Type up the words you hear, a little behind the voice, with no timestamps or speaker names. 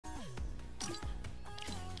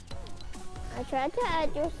I tried to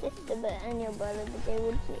add your sister and your brother, but they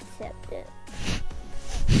wouldn't accept it.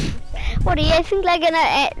 What, do you think they're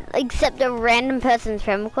gonna accept a random person's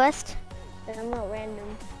friend request? But I'm not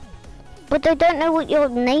random. But they don't know what your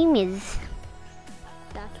name is.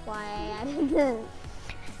 That's why I added them.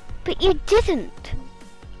 But you didn't.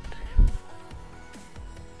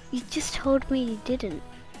 You just told me you didn't.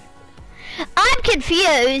 I'm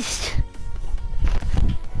confused.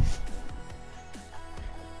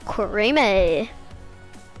 Creamy.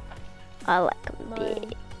 I like them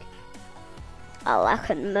big. I like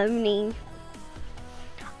them moony.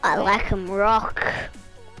 I like them rock.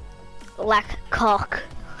 Like a cock.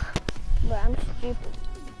 But I'm stupid.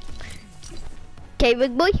 Okay,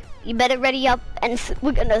 big boy, you better ready up and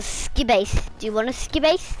we're gonna skip ace. Do you want to skip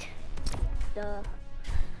ace? Duh.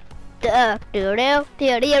 You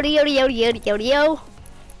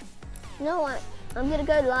know what? I'm gonna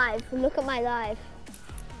go live. Look at my live.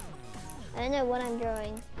 I don't know what I'm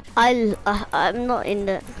drawing. I'm not in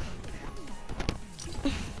the.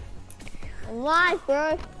 I'm live,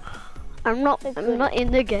 bro. I'm not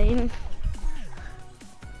in the game.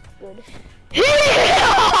 Good.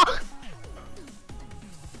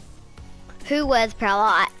 Who wears Prowler?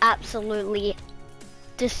 I absolutely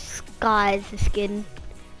despise the skin.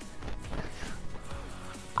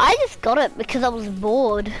 I just got it because I was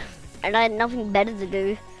bored and I had nothing better to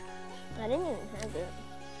do. I didn't even have it.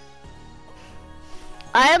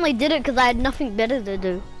 I only did it because I had nothing better to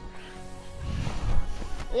do.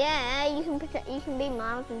 Yeah, you can be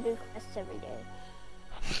Miles and do quests every day.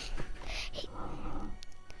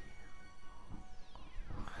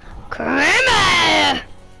 Kramer!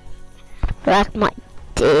 Like my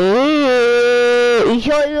dick. You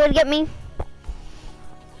sure you would get me?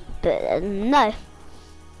 But no.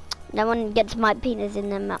 No one gets my penis in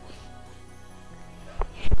their mouth.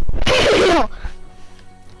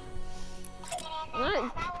 I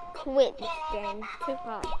quit this game. Too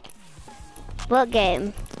hard. What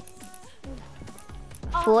game?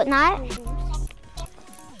 Fortnite?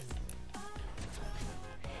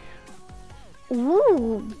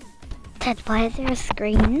 Ooh. Ted, why is there a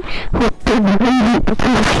screen?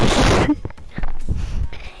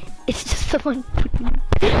 It's just someone putting...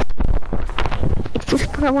 It's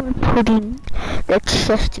just someone putting their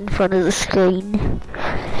chest in front of the screen.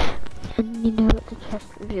 And you know what the chest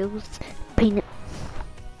reveals? Peanut.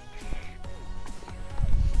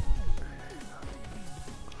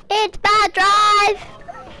 It's bad drive!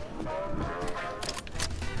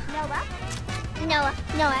 Noah.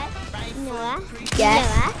 Yes.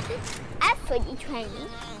 Noah, at footy training,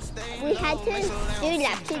 we had to do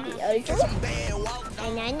laps of the oval,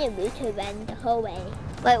 and I knew we could run the whole way.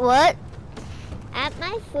 Wait, what? At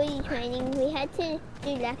my footy training, we had to do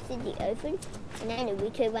laps of the oval, and I knew we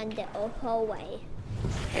could run the whole way.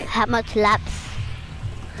 How much laps?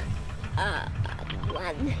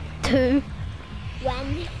 1. 2.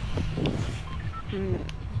 1.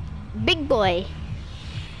 Big boy.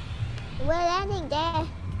 We're landing there.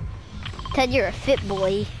 Ted, you're a fit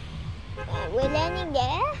boy. We're landing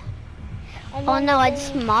there. Oh no, I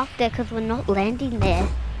just marked there because we're not landing there.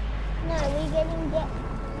 No, we're getting jet.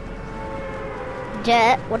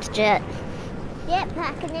 Jet? What's jet?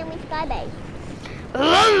 Jetpack, and then we skybase.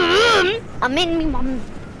 I'm in me mum.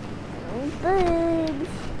 Boobs.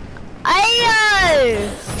 Ayo!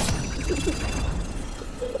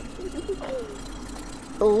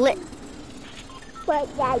 Lit.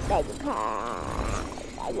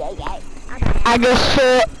 I just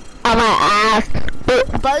shit on my ass.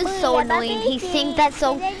 Bo's so annoying. He sings that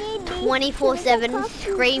song 24/7,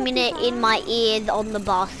 screaming it in my ears on the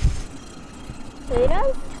bus. Who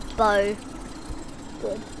does? Bo.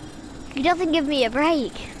 Good. He doesn't give me a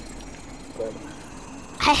break. Good.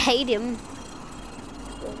 I hate him.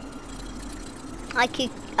 Good.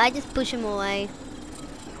 I just push him away.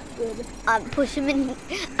 Good. I push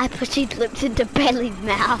his lips into Bailey's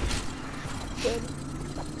mouth. Good.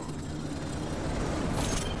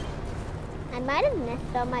 I might have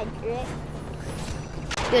messed up my drip.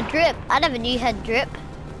 Your drip? I never knew you had drip.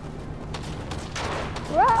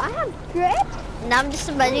 Bro, I have drip? Now I'm just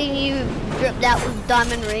imagining you dripped out with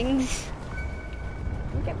diamond rings.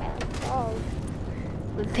 I'm dripping like balls.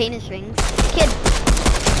 With penis rings. Kid.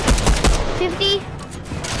 50.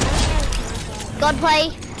 God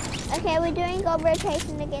play. Okay, we're doing gold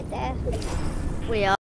rotation to get there. We are.